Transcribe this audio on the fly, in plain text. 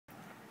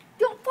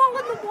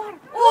water.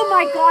 Oh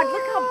my God,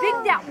 look how big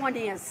that one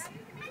is.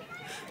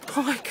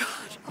 Oh my God.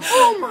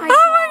 Oh my God.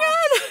 Oh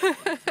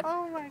my God.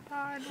 Oh my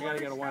God. You gotta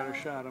get a wider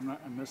shot. I'm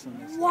missing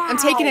this. Wow. I'm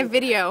taking a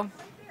video.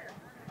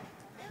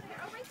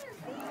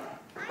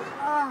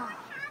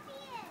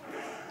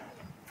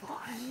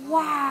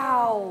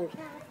 Wow.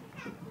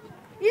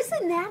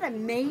 Isn't that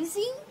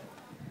amazing?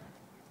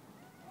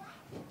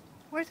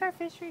 Where's our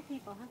fishery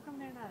people? How come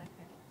they're not up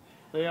there?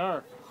 They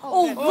are.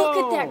 Oh, look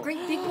at that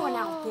great big one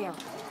out there.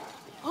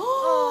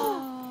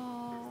 Hello.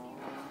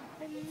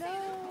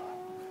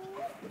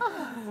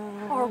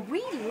 Are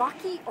we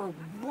lucky or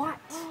what?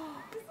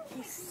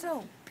 He's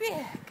so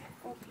big.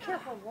 Oh,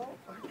 careful,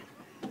 Walter.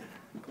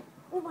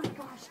 Oh my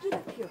gosh, get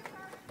up here.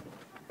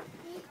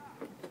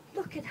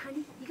 Look at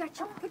honey. You got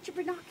your put your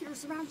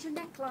binoculars around your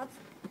neck, love.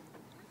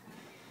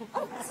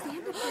 Oh,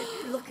 stand up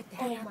there. Look at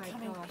that. Oh my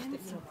gosh.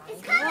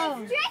 It's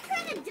coming straight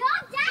from the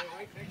dog.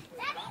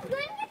 Daddy's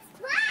going to get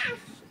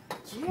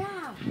splashed.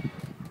 Yeah.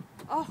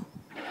 Oh.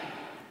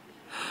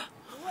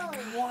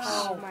 Wow.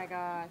 Oh my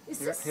gosh. Is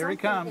this Here he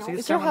something comes. else? He's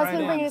Is your coming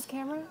husband right bringing in. his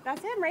camera?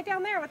 That's him right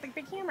down there with the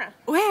big camera.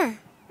 Where?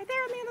 Right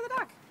there on the end of the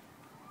dock.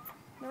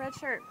 The red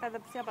shirt by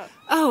the sailboat.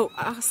 Oh,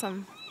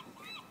 awesome.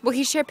 Will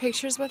he share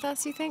pictures with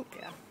us, you think?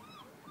 Yeah.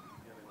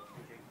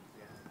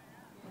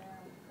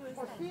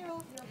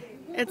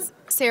 It's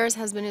Sarah's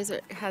husband who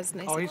has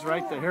nice. Oh, he's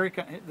right there. Here he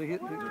comes. They're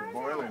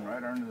boiling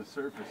right under the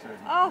surface.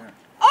 Oh.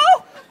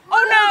 Oh.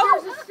 Oh no.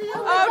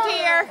 Oh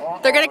dear.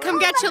 They're gonna come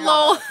get you,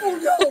 Lowell.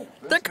 Oh no.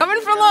 They're coming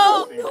for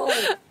Lowell.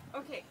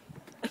 Okay.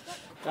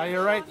 Oh,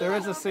 you're right. There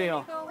is a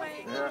seal.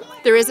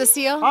 There is a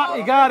seal. Oh,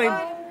 you got him.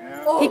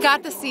 He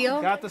got the seal.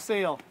 Got the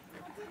seal.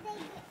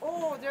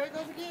 Oh, there it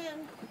goes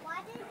again.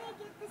 Why did they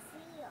get the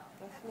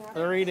seal?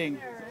 They're eating.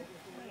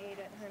 He ate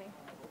it, honey.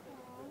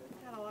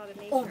 Got a lot of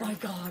nature. Oh my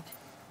God.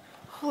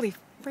 Holy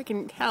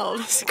freaking hell!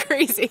 This is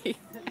crazy.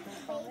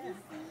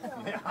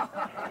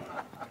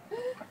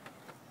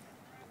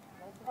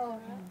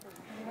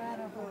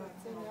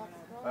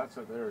 That's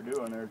what they were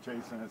doing. They were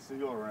chasing a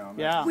seal around.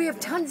 Yeah. We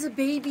have tons of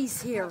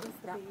babies here.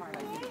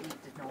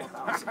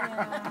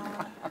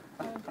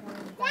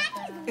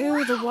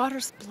 Ew, the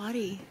water's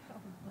bloody.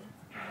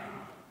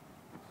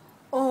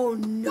 Oh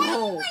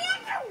no.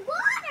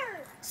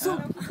 Underwater.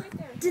 So,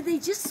 did they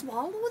just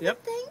swallow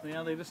Yep. the thing?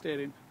 Yeah, they just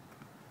ate him.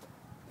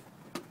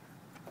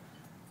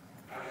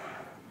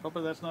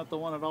 Hopefully that's not the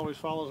one that always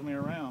follows me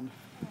around.